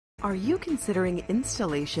Are you considering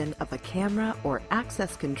installation of a camera or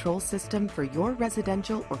access control system for your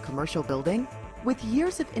residential or commercial building? With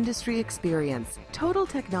years of industry experience, Total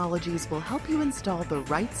Technologies will help you install the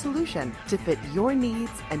right solution to fit your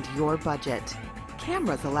needs and your budget.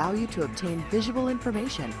 Cameras allow you to obtain visual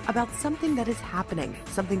information about something that is happening,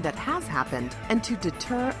 something that has happened, and to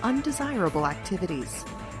deter undesirable activities.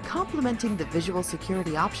 Complementing the visual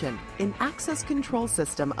security option, an access control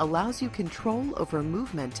system allows you control over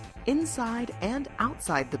movement inside and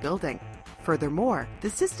outside the building. Furthermore, the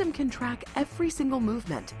system can track every single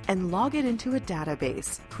movement and log it into a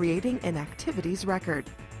database, creating an activities record.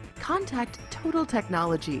 Contact Total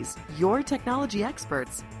Technologies, your technology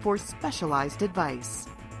experts, for specialized advice.